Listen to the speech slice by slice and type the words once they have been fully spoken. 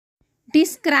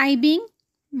Describing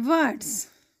words.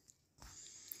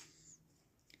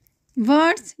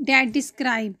 Words that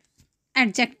describe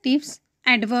adjectives,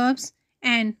 adverbs,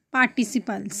 and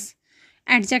participles.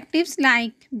 Adjectives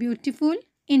like beautiful,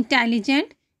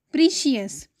 intelligent,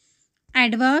 precious.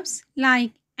 Adverbs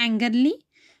like angrily,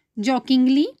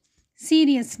 jokingly,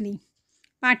 seriously.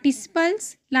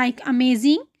 Participles like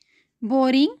amazing,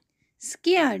 boring,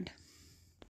 scared.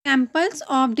 Examples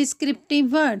of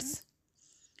descriptive words.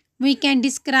 We can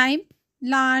describe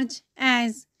large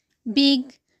as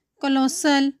big,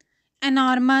 colossal,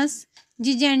 enormous,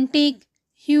 gigantic,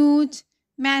 huge,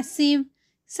 massive,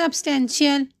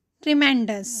 substantial,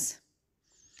 tremendous.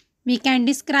 We can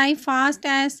describe fast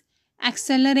as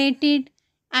accelerated,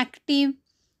 active.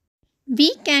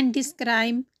 We can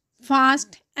describe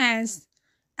fast as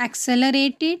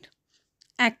accelerated,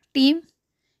 active,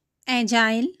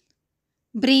 agile,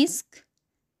 brisk,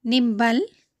 nimble,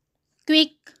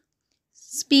 quick,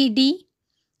 speedy,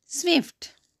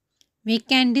 swift. We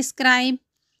can describe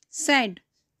said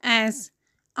as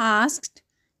asked,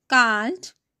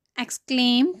 called,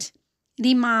 exclaimed,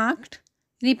 remarked,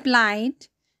 replied,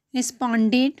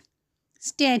 responded,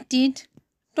 stated,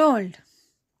 told.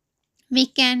 We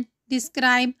can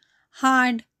describe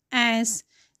hard as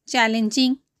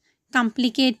challenging,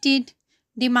 complicated,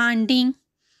 demanding,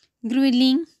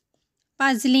 grueling,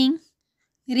 puzzling,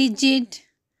 rigid,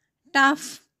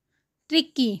 tough,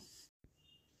 tricky.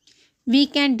 We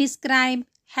can describe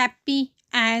happy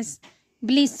as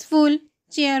blissful,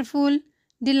 cheerful,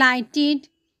 delighted,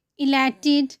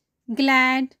 elated,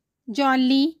 glad,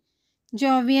 jolly,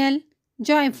 jovial,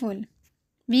 joyful.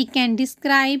 We can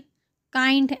describe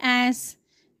kind as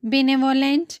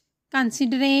benevolent,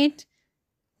 considerate,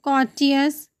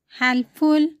 courteous,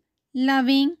 helpful,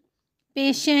 loving,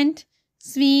 patient,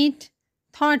 sweet,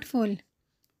 thoughtful.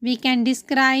 We can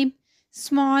describe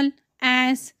small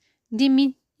as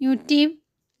diminutive,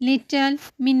 little,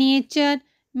 miniature,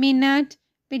 minute,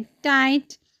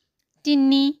 petite,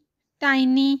 tinny,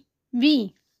 tiny,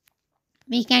 wee.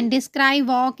 We can describe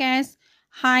walk as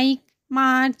hike,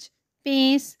 march,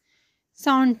 pace,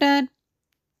 saunter,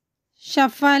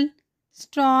 shuffle,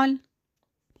 stroll,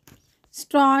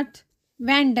 strut,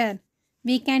 wander.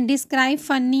 We can describe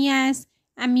funny as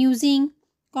amusing,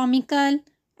 comical,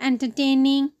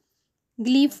 entertaining,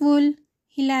 gleeful,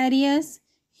 hilarious,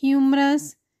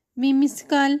 humorous,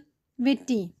 whimsical,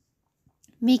 witty.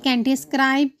 We can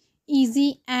describe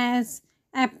easy as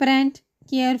apparent,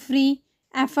 carefree,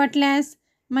 effortless,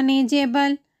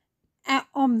 manageable,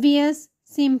 obvious,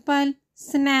 simple,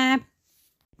 snap,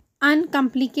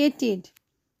 uncomplicated.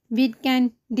 We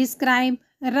can describe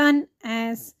run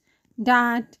as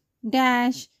dart,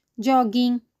 dash,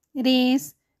 jogging,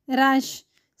 race, rush,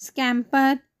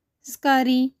 scamper,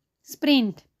 scurry,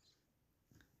 sprint.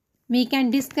 We can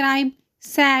describe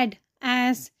sad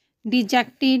as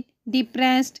dejected,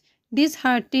 depressed,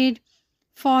 disheartened,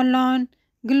 forlorn,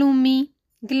 gloomy,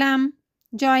 glum,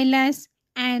 joyless,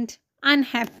 and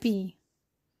unhappy.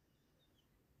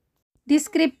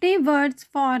 Descriptive words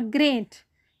for great: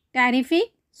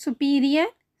 terrific, superior,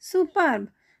 superb,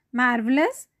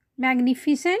 marvelous,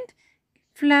 magnificent,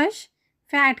 flush,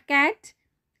 fat cat,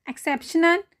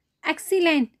 exceptional,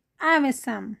 excellent,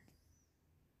 awesome.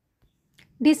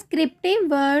 Descriptive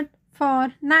word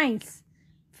for nice: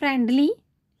 friendly,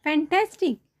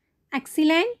 fantastic,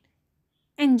 excellent,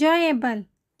 enjoyable,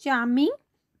 charming,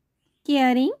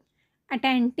 caring,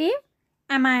 attentive,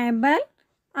 amiable,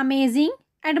 amazing,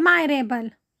 admirable.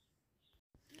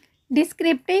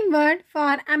 Descriptive word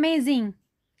for amazing: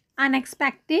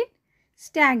 unexpected,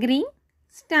 staggering,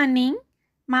 stunning,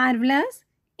 marvelous,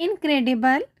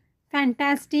 incredible,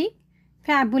 fantastic,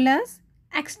 fabulous,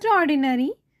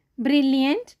 extraordinary,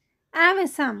 brilliant,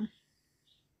 awesome.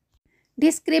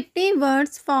 Descriptive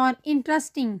words for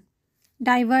interesting: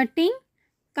 diverting,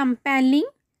 compelling,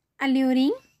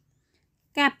 alluring,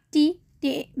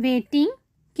 captivating,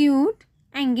 cute,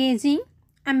 engaging,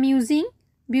 amusing,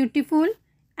 beautiful,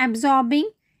 absorbing,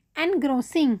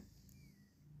 engrossing.